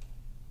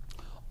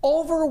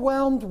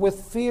 overwhelmed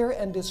with fear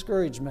and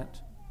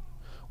discouragement,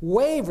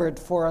 wavered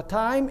for a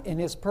time in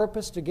his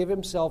purpose to give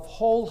himself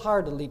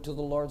wholeheartedly to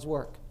the Lord's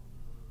work.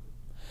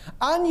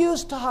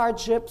 Unused to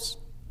hardships,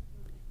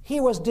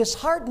 he was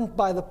disheartened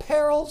by the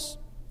perils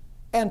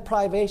and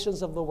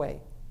privations of the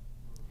way.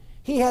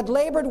 He had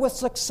labored with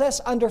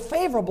success under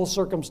favorable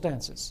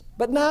circumstances,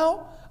 but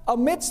now,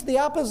 amidst the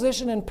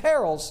opposition and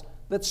perils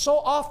that so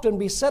often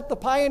beset the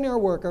pioneer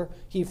worker,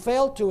 he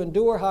failed to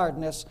endure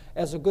hardness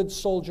as a good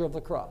soldier of the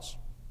cross.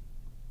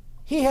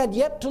 He had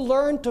yet to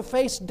learn to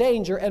face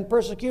danger and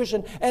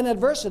persecution and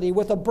adversity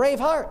with a brave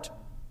heart.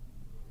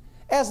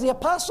 As the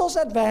apostles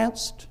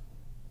advanced,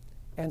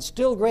 and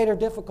still greater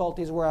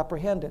difficulties were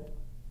apprehended,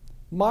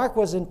 Mark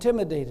was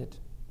intimidated,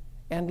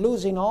 and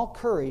losing all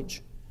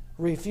courage,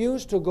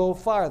 refused to go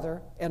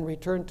farther and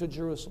returned to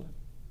Jerusalem."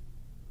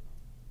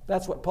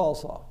 That's what Paul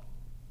saw.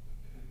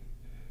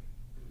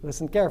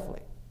 Listen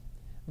carefully.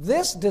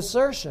 This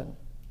desertion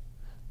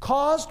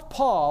caused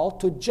Paul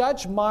to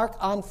judge Mark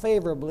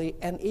unfavorably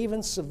and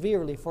even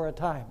severely for a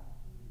time.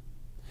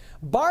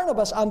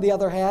 Barnabas, on the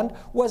other hand,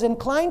 was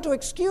inclined to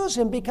excuse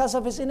him because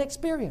of his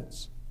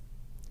inexperience.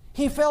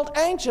 He felt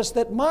anxious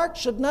that Mark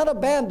should not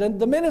abandon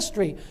the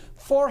ministry,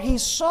 for he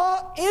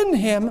saw in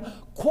him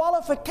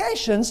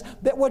qualifications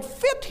that would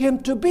fit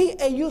him to be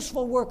a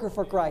useful worker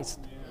for Christ.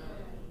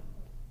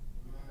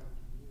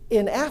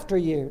 In after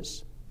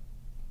years,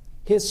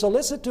 his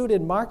solicitude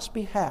in Mark's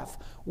behalf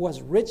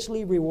was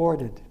richly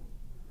rewarded,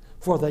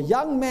 for the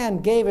young man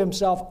gave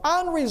himself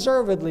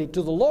unreservedly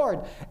to the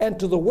Lord and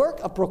to the work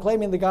of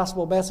proclaiming the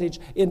gospel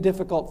message in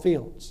difficult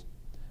fields.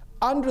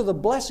 Under the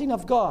blessing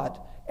of God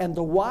and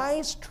the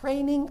wise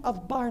training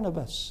of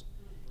Barnabas,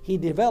 he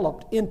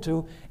developed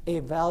into a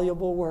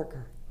valuable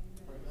worker.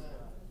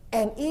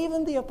 And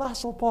even the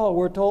Apostle Paul,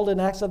 we're told in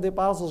Acts of the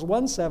Apostles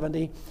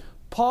 170,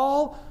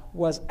 Paul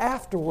was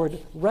afterward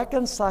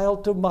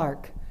reconciled to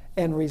Mark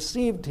and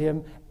received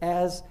him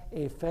as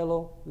a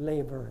fellow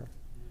laborer.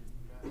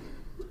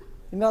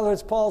 In other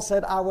words, Paul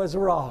said, "I was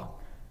wrong.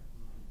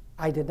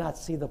 I did not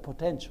see the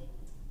potential.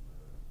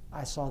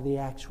 I saw the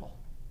actual."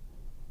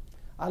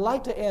 I'd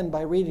like to end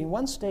by reading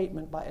one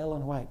statement by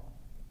Ellen White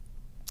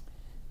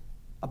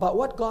about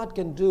what God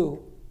can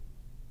do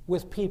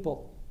with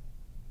people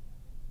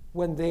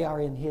when they are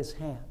in His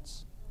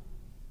hands.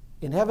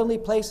 In Heavenly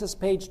Places,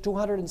 page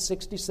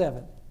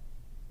 267,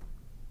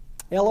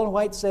 Ellen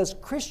White says,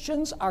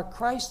 "Christians are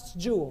Christ's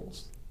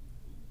jewels."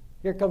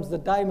 Here comes the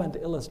diamond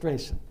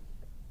illustration.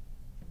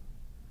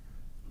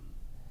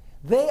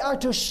 "They are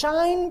to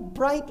shine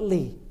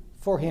brightly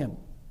for Him,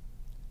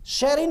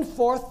 shedding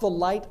forth the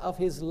light of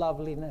His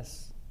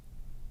loveliness.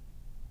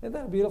 Isn't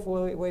that a beautiful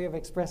way of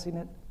expressing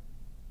it?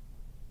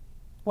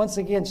 Once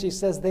again, she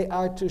says, they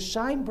are to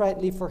shine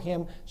brightly for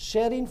him,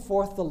 shedding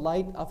forth the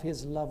light of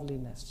his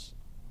loveliness.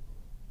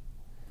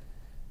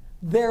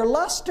 Their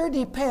luster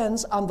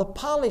depends on the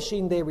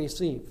polishing they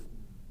receive.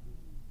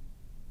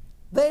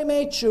 They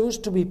may choose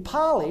to be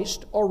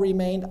polished or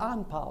remain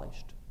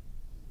unpolished.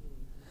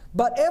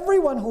 But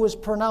everyone who is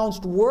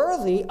pronounced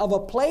worthy of a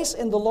place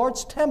in the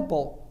Lord's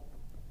temple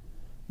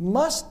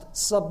must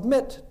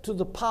submit to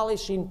the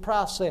polishing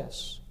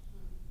process.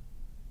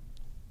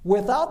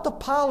 Without the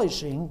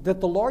polishing that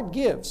the Lord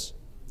gives,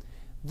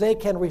 they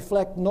can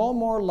reflect no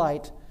more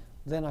light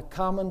than a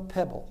common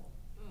pebble.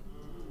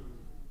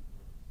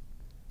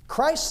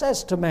 Christ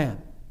says to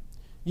man,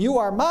 "You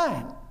are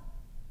mine.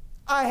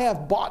 I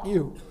have bought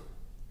you.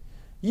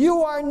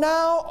 You are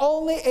now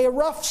only a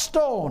rough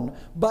stone,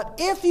 but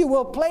if you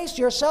will place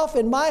yourself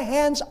in my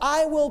hands,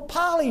 I will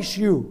polish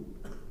you.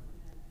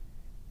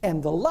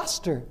 And the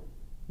luster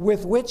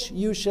with which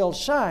you shall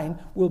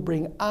shine will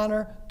bring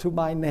honor to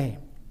my name.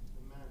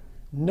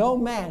 No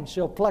man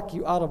shall pluck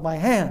you out of my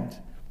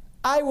hand.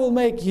 I will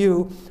make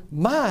you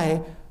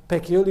my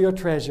peculiar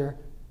treasure.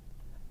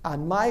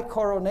 On my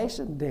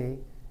coronation day,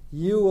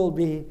 you will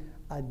be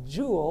a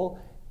jewel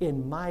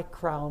in my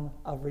crown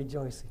of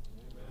rejoicing."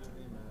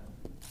 Amen.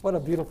 What a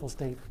beautiful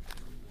statement.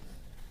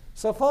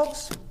 So,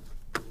 folks,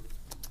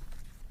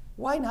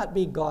 why not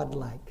be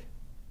godlike?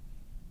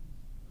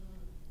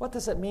 What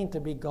does it mean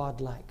to be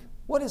godlike?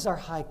 What is our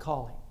high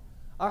calling?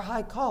 Our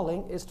high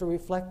calling is to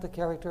reflect the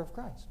character of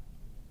Christ.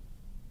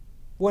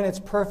 When it's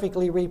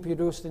perfectly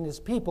reproduced in his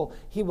people,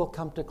 he will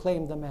come to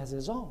claim them as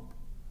his own,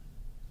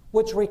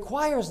 which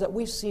requires that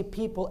we see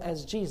people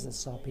as Jesus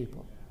saw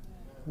people.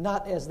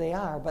 Not as they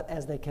are, but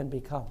as they can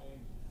become.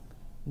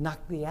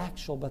 Not the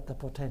actual, but the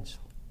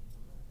potential.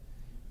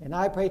 And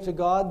I pray to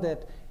God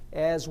that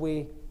as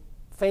we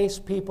face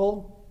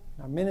people,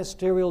 our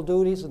ministerial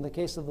duties, in the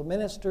case of the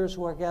ministers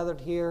who are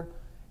gathered here,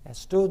 as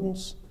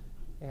students,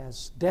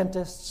 as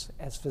dentists,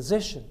 as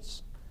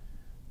physicians,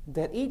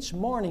 that each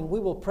morning we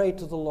will pray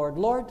to the Lord,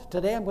 "Lord,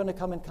 today I'm going to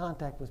come in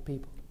contact with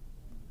people.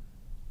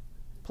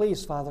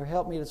 Please, Father,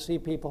 help me to see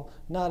people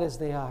not as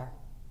they are,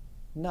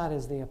 not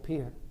as they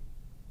appear.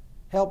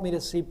 Help me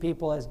to see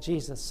people as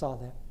Jesus saw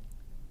them.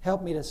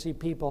 Help me to see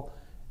people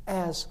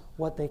as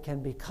what they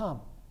can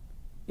become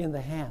in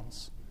the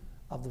hands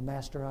of the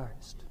master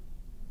artist."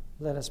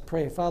 Let us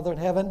pray. Father in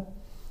heaven,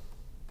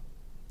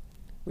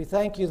 we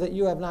thank you that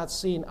you have not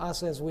seen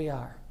us as we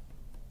are,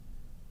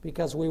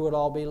 because we would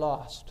all be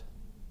lost.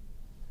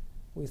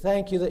 We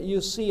thank you that you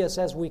see us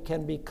as we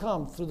can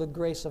become through the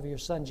grace of your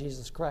Son,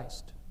 Jesus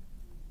Christ.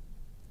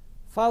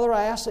 Father,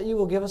 I ask that you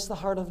will give us the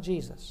heart of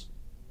Jesus,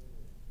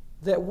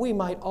 that we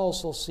might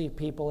also see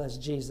people as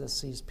Jesus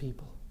sees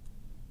people.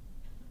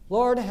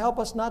 Lord, help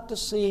us not to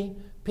see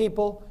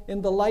people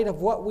in the light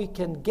of what we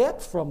can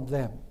get from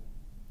them,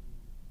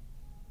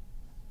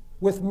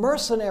 with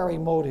mercenary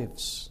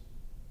motives.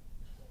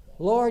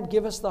 Lord,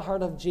 give us the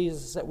heart of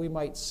Jesus that we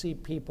might see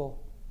people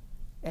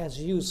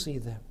as you see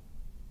them.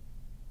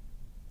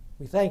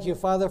 We thank you,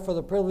 Father, for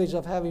the privilege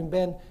of having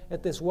been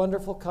at this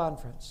wonderful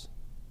conference.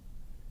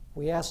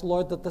 We ask,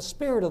 Lord, that the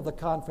spirit of the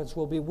conference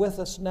will be with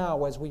us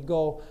now as we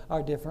go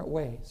our different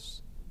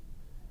ways.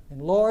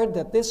 And Lord,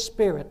 that this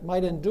spirit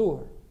might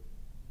endure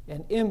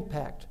and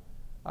impact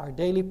our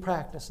daily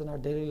practice and our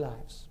daily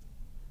lives.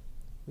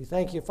 We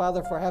thank you,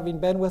 Father, for having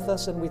been with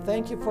us, and we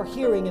thank you for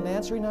hearing and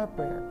answering our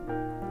prayer.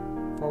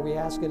 For we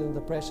ask it in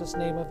the precious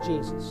name of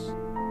Jesus.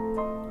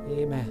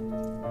 Amen.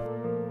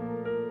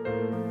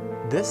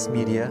 This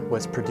media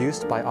was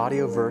produced by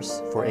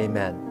Audioverse for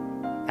Amen,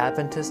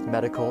 Adventist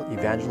Medical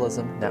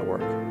Evangelism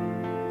Network.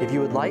 If you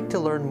would like to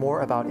learn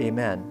more about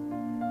Amen,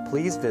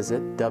 please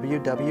visit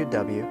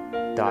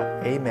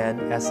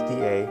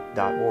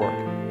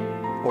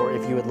www.amensda.org. Or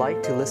if you would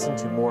like to listen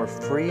to more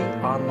free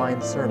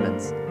online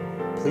sermons,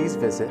 please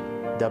visit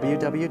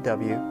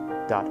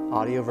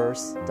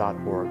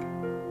www.audioverse.org.